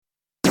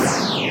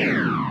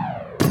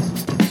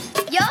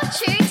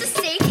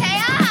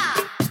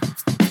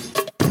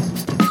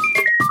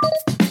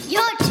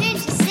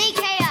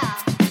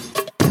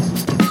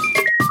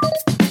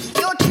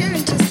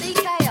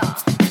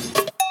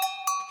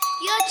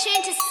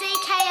tuned to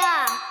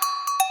CKR.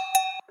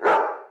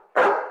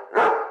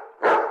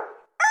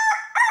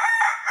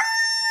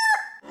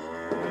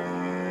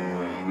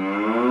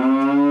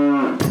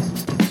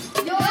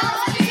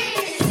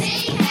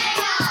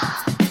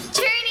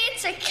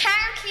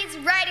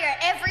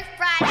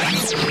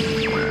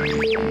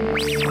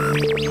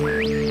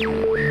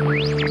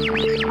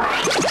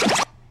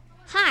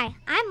 Hi,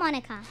 I'm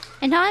Monica.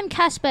 And I'm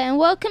Casper, and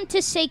welcome to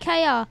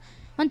CKR.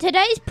 On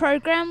today's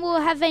program, we'll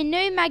have a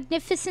new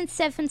Magnificent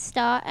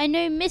 7-star, a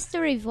new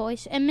mystery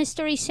voice, and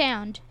mystery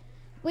sound.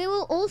 We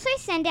will also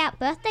send out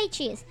birthday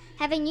cheers,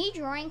 have a new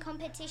drawing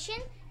competition,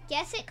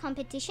 guess it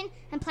competition,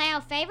 and play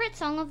our favourite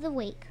song of the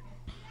week.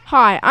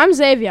 Hi, I'm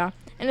Xavier,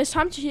 and it's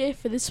time to cheer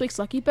for this week's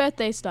lucky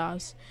birthday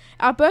stars.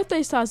 Our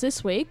birthday stars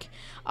this week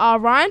are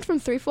Ryan from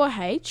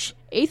 34H,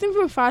 Ethan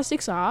from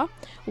 56R,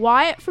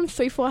 Wyatt from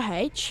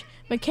 34H,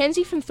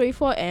 Mackenzie from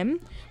 34M,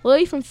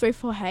 Lily from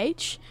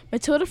 34H,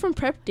 Matilda from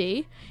Prep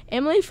D,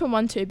 Emily from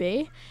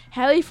 12B,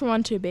 Haley from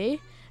 12B,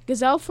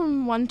 Gazelle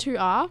from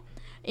 12R,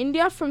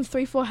 India from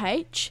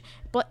 34H,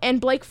 and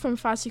Blake from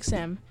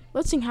 56M.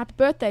 Let's sing happy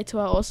birthday to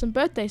our awesome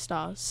birthday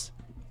stars.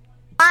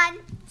 1,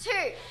 2.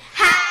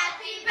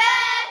 Happy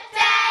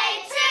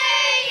birthday to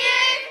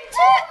you.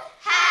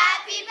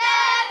 Happy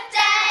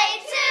birthday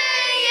to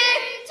you.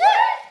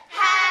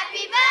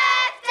 Happy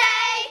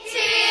birthday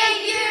to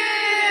you.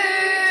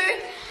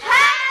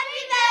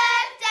 Happy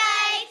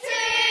birthday to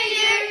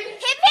you.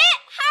 Hip hip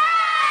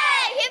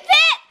hooray! Hip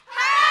hip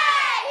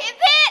hooray! Hip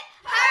hip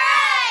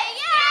hooray!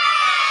 Yay!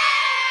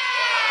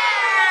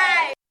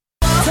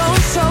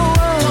 Don't show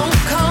up, don't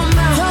come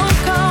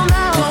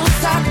out, don't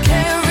stop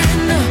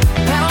caring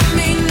about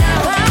me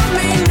now,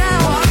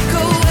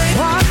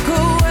 walk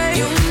away,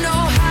 you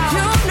know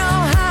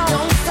how,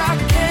 don't stop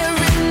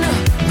caring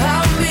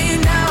about me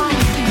now.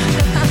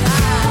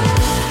 Walk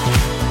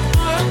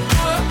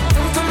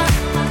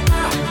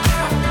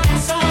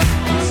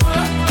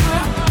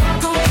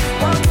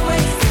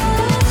away.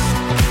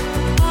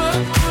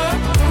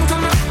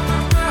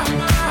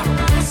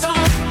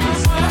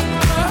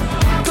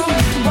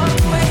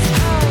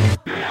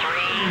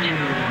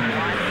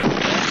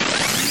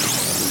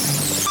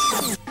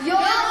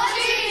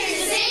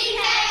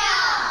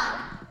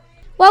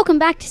 Welcome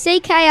back to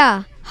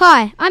CKR.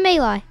 Hi, I'm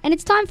Eli, and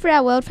it's time for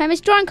our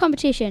world-famous drawing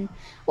competition.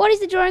 What is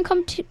the drawing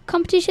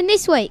competition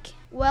this week?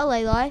 Well,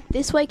 Eli,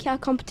 this week our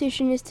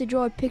competition is to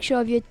draw a picture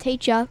of your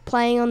teacher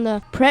playing on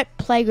the prep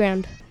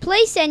playground.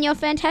 Please send your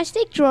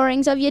fantastic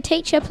drawings of your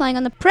teacher playing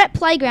on the prep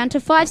playground to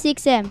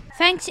 56M.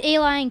 Thanks,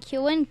 Eli and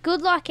Kewen.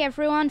 Good luck,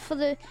 everyone,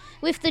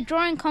 with the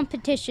drawing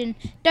competition.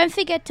 Don't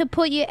forget to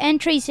put your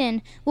entries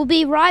in. We'll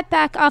be right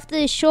back after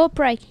this short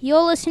break.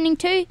 You're listening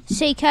to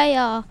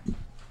CKR.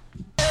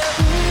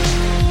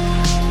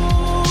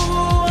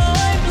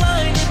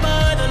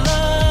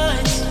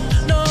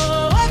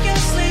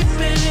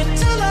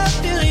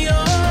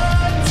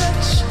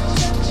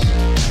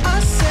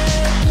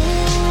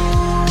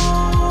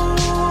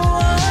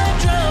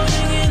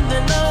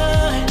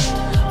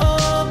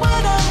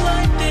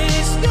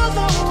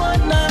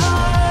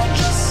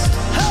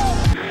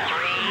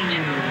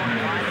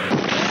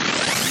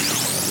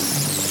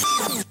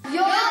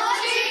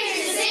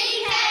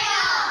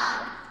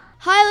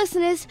 Hi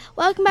listeners,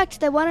 welcome back to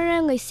the one and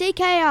only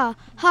CKR.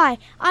 Hi,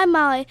 I'm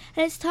Marley,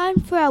 and it's time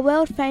for our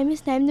world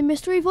famous Name the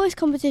Mystery Voice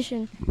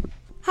competition.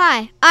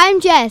 Hi, I'm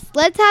Jess.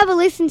 Let's have a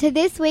listen to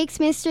this week's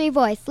mystery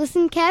voice.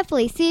 Listen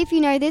carefully, see if you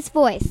know this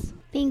voice.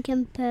 Pink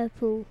and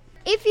purple.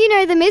 If you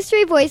know the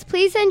mystery voice,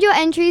 please send your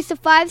entries to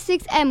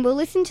 56M. We'll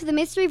listen to the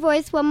mystery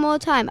voice one more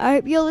time. I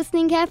hope you're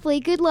listening carefully.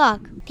 Good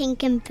luck.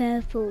 Pink and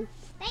purple.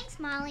 Thanks,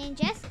 Marley and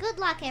Jess. Good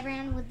luck,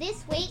 everyone, with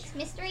this week's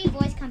mystery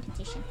voice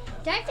competition.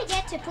 Don't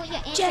forget to put your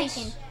entries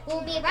in.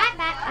 We'll be right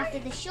back after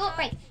the short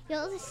break.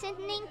 You're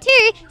listening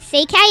to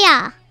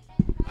CKR.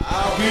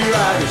 I'll be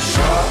riding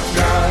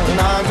shotgun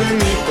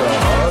underneath the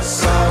hot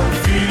sun,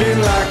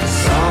 feeling like a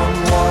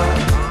someone.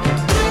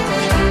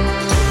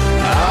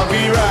 I'll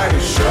be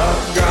riding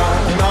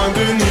shotgun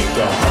underneath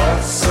the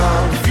hot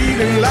sun,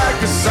 feeling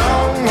like a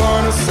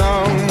someone, a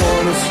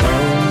someone, a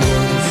someone.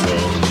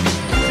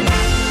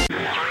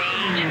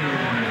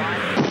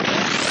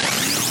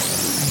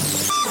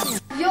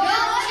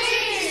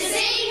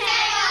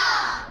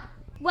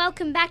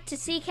 Welcome back to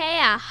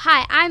CKR.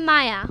 Hi, I'm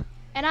Maya.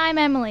 And I'm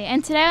Emily,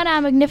 and today on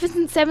our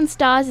Magnificent 7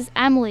 Stars is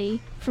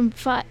Emily from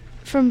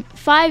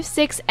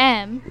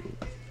 56M.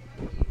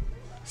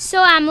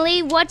 So,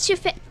 Emily,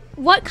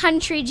 what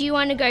country do you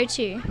want to go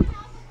to?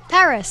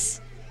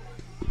 Paris.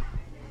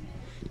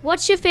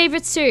 What's your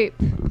favourite soup?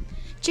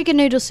 Chicken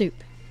noodle soup.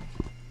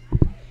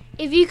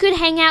 If you could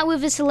hang out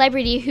with a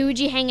celebrity, who would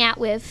you hang out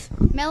with?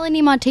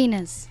 Melanie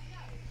Martinez.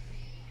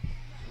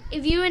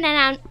 If you were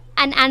an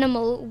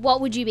animal,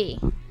 what would you be?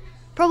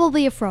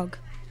 Probably a frog.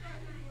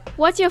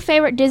 What's your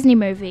favourite Disney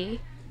movie?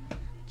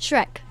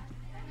 Shrek.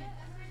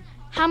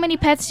 How many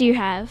pets do you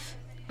have?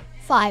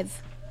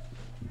 5.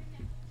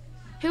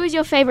 Who is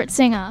your favourite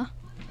singer?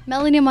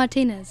 Melanie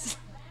Martinez.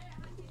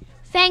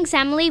 Thanks,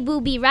 Emily. We'll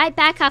be right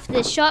back after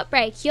this short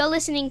break. You're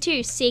listening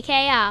to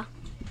CKR.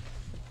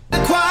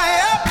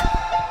 Quiet.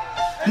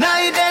 Now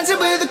you're dancing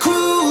with the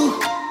crew.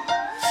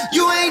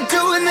 You ain't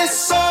doing this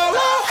solo.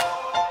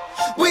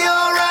 We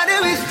all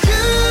riding with you.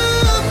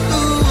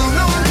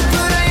 No one can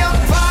put out your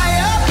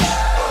fire.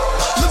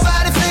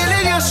 Nobody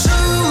feeling your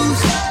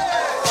shoes.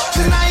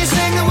 'Cause now you're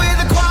singing with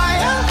the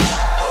choir.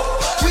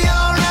 We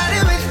all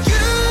riding with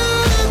you.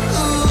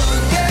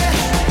 Yeah,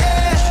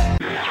 yeah.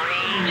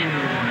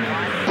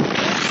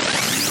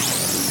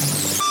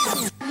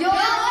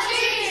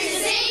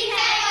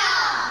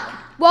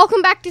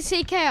 Welcome back to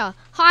CKR.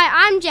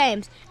 Hi, I'm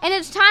James, and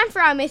it's time for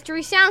our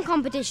mystery sound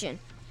competition.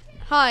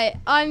 Hi,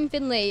 I'm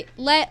Finley.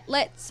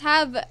 Let's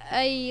have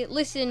a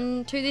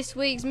listen to this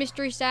week's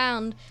mystery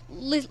sound.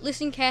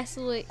 Listen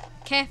carefully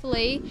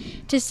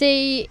to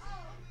see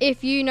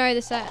if you know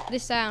this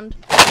sound.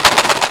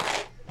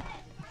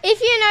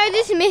 If you know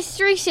this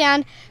mystery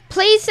sound,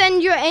 please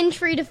send your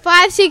entry to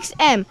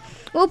 56M.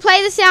 We'll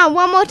play the sound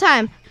one more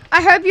time.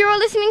 I hope you're all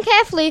listening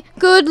carefully.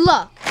 Good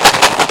luck.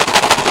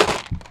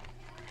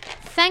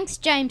 Thanks,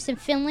 James and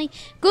Finley.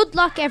 Good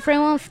luck,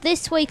 everyone, for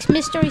this week's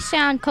Mystery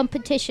Sound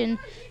competition.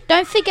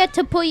 Don't forget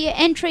to put your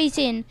entries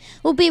in.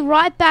 We'll be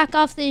right back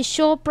after this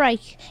short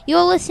break.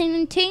 You're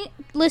listening to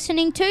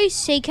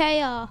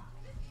CKR.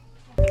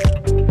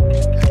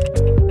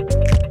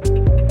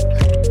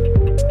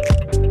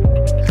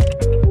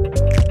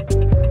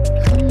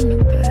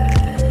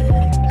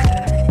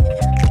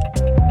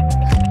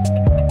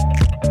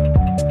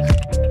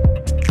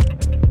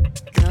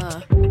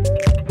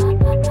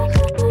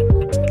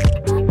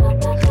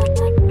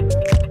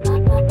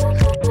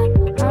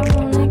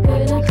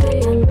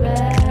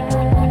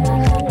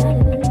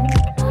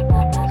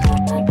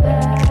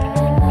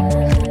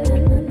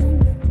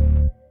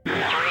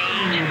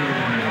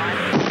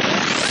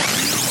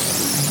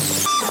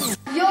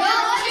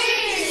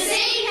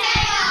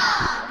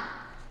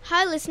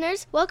 Hi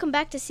listeners, welcome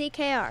back to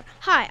CKR.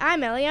 Hi,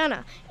 I'm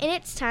Eliana, and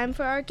it's time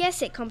for our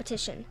Guess It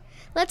competition.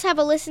 Let's have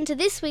a listen to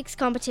this week's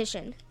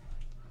competition.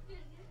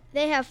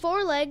 They have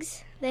 4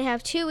 legs, they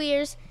have 2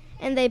 ears,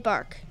 and they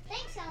bark.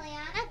 Thanks,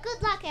 Eliana.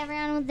 Good luck,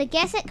 everyone, with the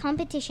Guess It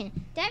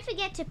competition. Don't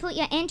forget to put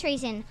your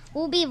entries in.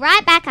 We'll be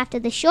right back after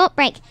the short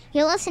break.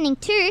 You're listening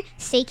to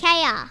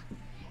CKR.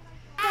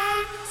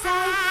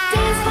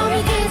 Dance for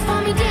me, dance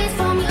for me, dance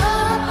for me,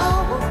 oh,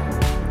 oh.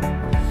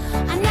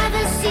 I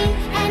never seen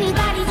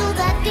anybody do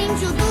the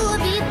things you do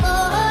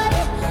before.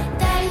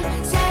 They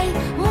say,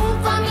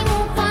 move for me,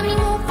 move for me,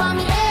 move for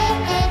me,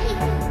 eh, eh.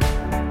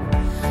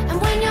 And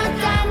when you're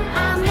done,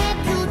 I'll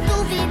make you do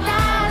it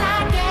all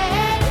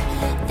again.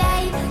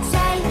 They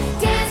say,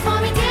 dance for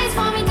me, dance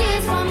for me,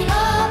 dance for me,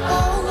 oh,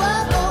 oh,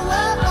 oh, oh,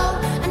 oh, oh.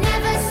 I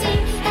never seen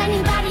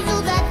anybody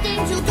do the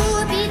things you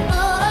do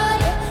before.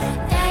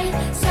 They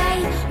say,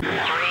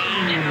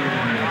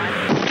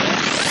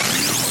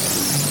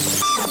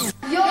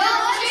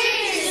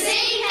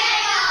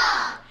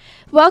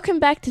 Welcome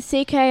back to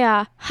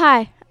CKR.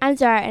 Hi, I'm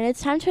Zara, and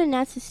it's time to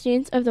announce the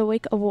Students of the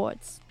Week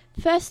awards.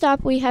 First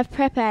up, we have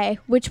Prep A,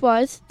 which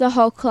was the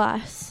whole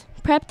class.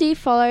 Prep D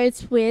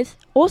follows with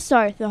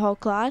also the whole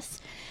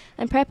class,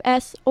 and Prep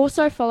S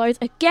also follows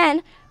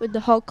again with the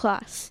whole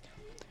class.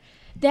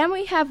 Then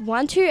we have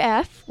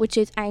 1-2F, which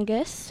is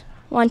Angus,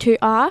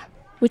 1-2R,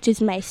 which is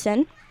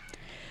Mason,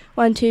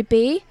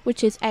 1-2B,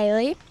 which is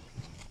Ailey,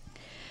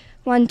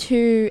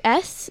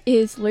 1-2S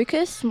is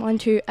Lucas,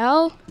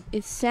 1-2L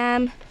is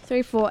Sam,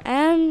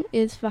 3-4M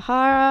is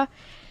Vahara,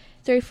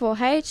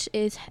 3-4H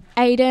is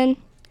Aiden,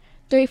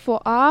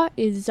 3-4R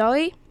is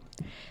Zoe,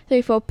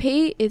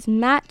 3-4P is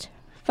Matt,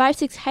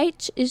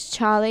 5-6H is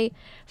Charlie,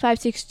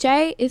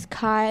 5-6J is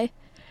Kai,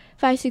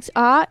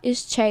 5-6R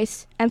is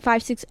Chase, and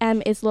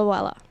 5-6M is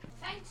Luella.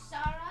 Thanks,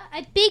 Sarah.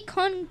 A big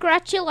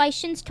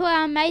congratulations to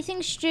our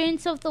amazing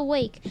Students of the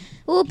Week.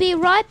 We'll be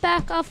right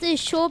back after this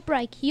short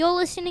break. You're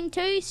listening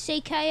to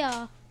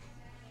CKR.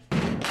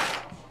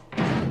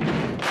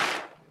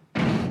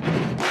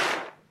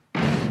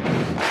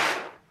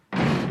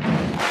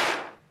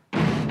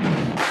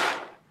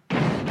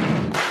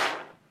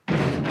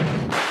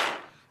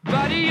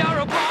 Buddy, you're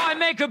a boy,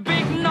 make a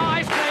big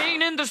noise,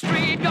 playing in the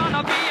street,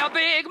 gonna be a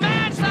big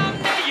man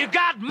someday. You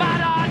got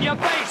mud on your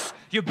face,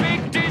 you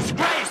big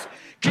disgrace,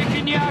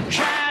 kicking your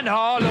can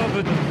all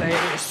over the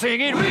place,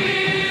 singing, we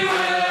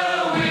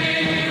will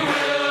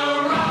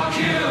rock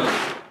you.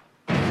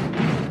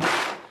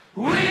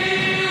 We will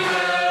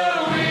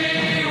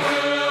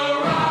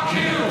rock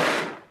you.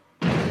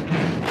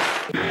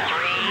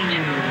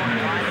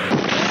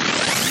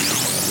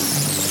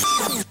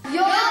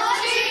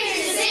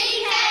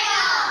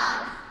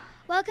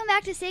 Welcome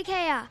back to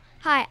CKR.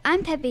 Hi,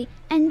 I'm Peppy,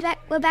 and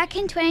we're back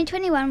in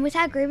 2021 with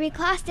our Groovy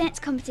Class Dance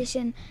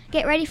Competition.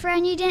 Get ready for our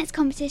new dance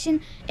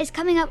competition. It's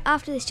coming up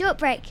after the short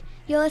break.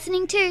 You're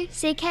listening to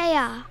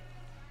CKR.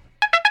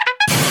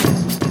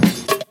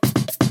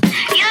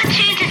 you're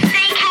tuned to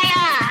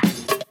CKR.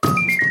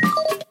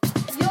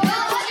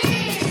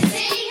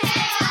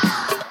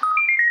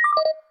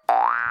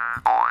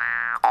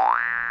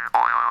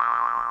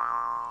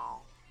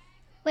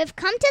 We've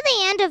come to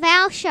the end of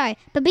our show,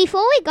 but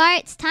before we go,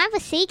 it's time for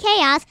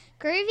CKR's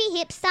Groovy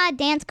Hipstar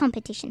Dance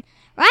Competition.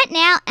 Right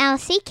now, our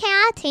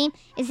CKR team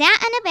is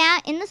out and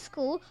about in the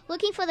school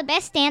looking for the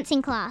best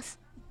dancing class.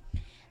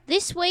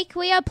 This week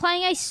we are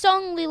playing a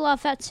song we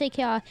love at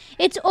CKR.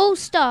 It's All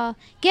Star.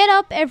 Get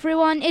up,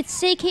 everyone.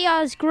 It's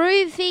CKR's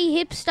Groovy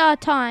Hipstar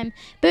time.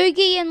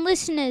 Boogie and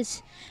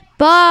listeners.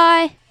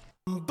 Bye.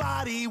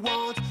 Somebody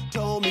once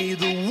told me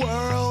the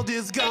world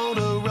is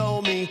gonna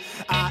roll me.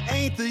 I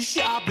ain't the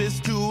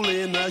sharpest tool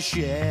in the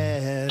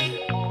shed.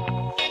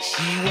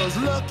 She was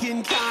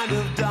looking kind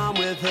of dumb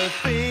with her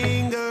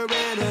finger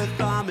and her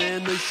thumb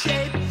in the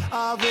shape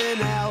of an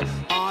L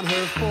on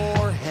her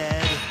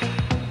forehead.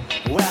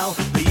 Well,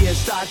 the years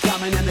start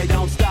coming and they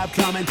don't stop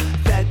coming.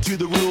 Fed to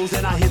the rules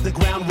and I hit the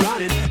ground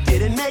running.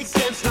 Didn't make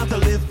sense not to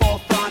live for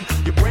fun.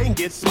 Your brain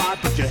gets smart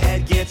but your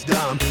head gets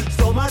dumb.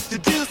 So much to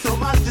do, so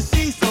much to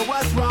see. So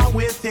what's wrong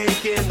with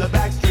taking the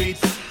back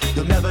streets?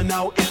 You'll never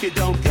know if you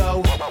don't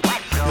go.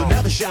 You'll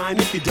never shine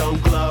if you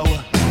don't glow.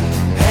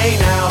 Hey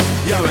now,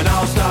 you're an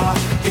all-star.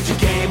 Get your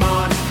game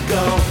on,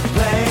 go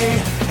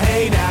play.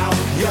 Hey now,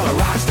 you're a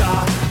rock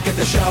star. Get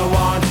the show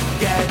on,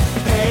 get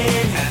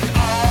paid. And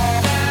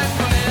all that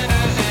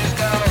glitters is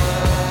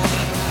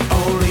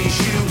gold. Only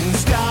shooting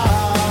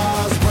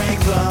stars break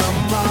the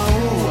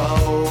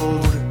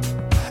mold.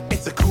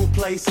 It's a cool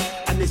place,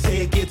 and they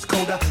say it gets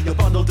colder. You're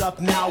bundled up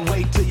now,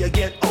 wait till you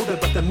get older.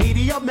 But the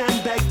media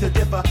men beg to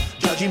differ,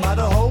 judging by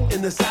the hole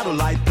in the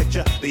satellite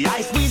picture. The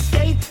ice we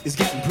skate is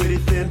getting pretty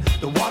thin.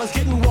 The water's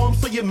getting warm,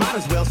 so you might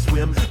as well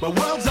swim. My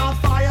world's on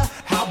fire,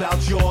 how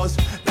about yours?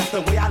 That's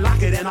the way I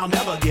like it, and I'll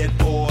never get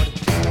bored.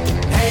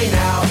 Hey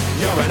now,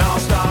 you're an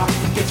all-star.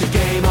 Get your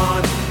game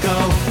on,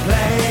 go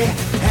play.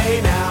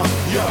 Hey now,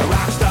 you're a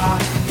rock star.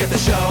 Get the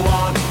show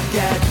on,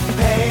 get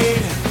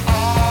paid.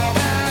 All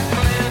that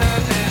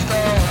glitters is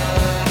gold.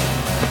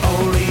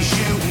 Only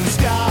shooting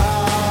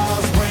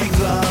stars break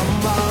the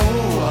mold.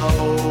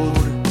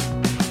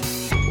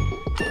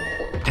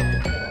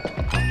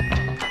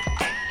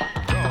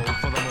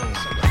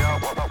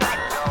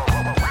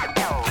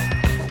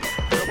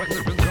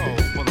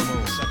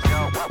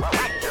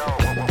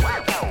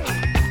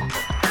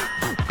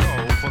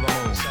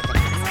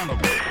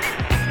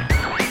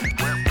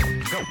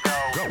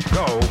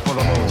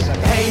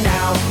 Hey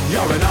now,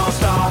 you're an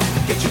all-star.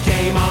 Get your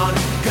game on,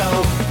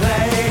 go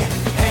play.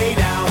 Hey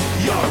now,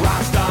 you're a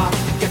rock star.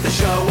 Get the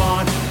show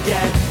on,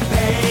 get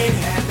paid.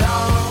 And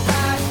all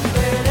that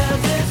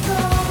glitters is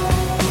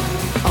gold.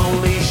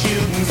 Only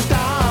shooting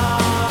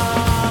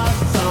stars.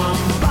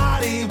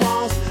 Somebody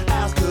once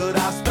asked, could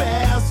I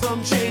spare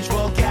some change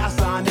for gas?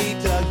 I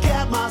need to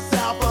get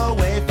myself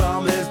away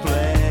from this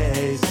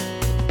place.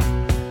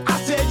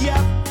 I said,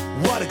 yep,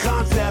 what a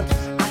concept.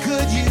 I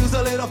could use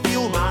a little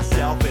fuel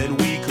myself, and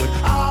we could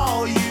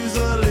all use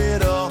a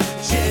little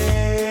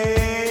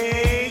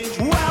change.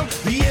 Well,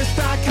 the years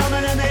start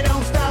coming and they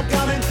don't stop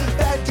coming.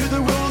 Fed to the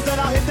rules and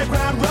I'll hit the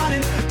ground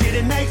running.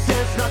 Didn't make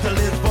sense not to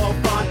live for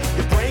fun.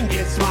 Your brain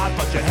gets smart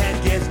but your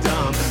head gets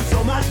dumb.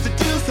 So much to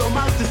do, so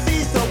much to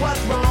see. So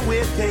what's wrong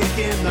with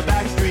taking the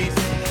back streets?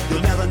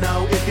 You'll never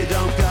know if you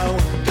don't go.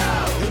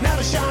 You'll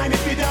never shine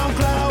if you don't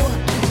glow.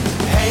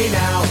 Hey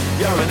now,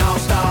 you're an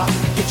all-star.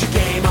 Get your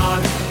game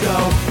on,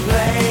 go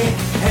play.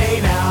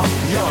 Hey now,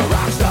 you're a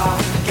rock star.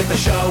 Get the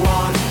show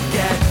on,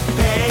 get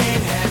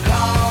paid. And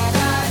all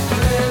that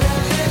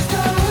glitters is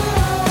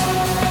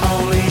gold.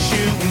 Only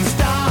shooting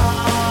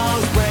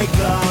stars break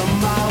the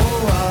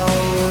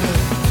mold.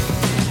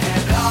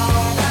 And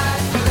all that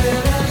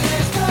glitters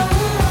is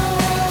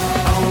gold.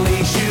 Only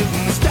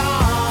shooting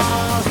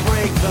stars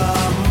break the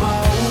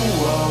mold.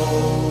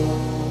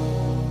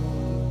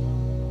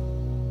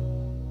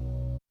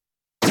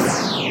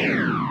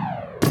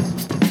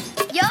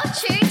 You're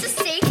tuned to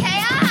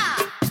CKR.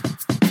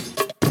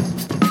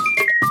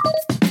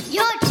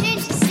 You're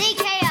tuned to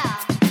CKR.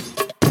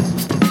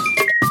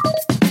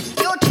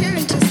 You're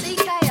tuned to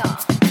CKR.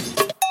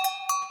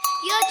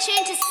 You're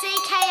tuned to CKR. You're tuned to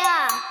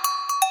CKR.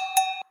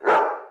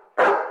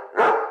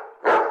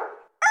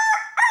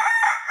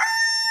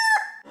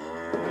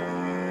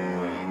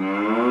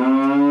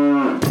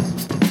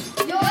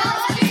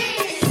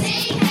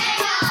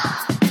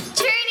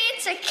 Tune in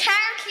to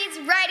Karen Kids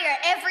Radio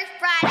every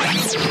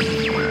Friday.